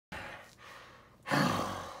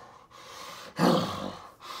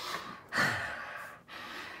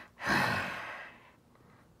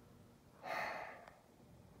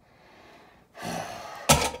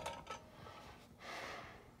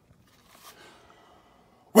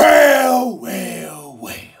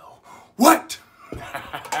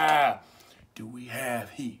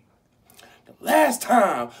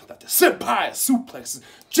senpai suplexes.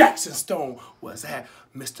 Jackson Stone was at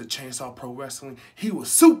Mr. Chainsaw Pro Wrestling. He was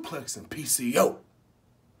suplexing PCO.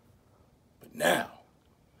 But now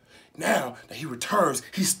that he returns,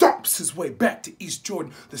 he stomps his way back to East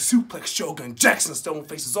Jordan. The suplex Shogun Jackson Stone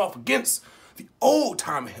faces off against the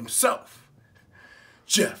old-timer himself,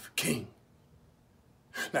 Jeff King.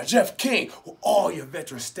 Now, Jeff King, with all your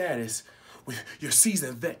veteran status, with your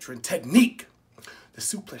seasoned veteran technique, the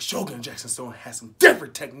suplex Shogun Jackson Stone has some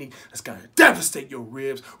different technique that's gonna devastate your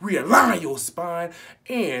ribs, realign your spine,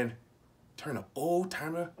 and turn an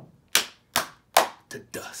old-timer to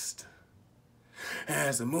dust.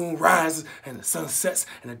 As the moon rises and the sun sets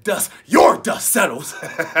and your dust settles,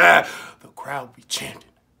 the crowd will be chanting,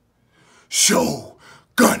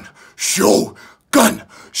 Shogun, Shogun,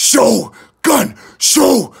 Shogun,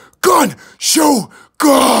 Shogun,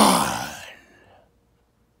 Shogun.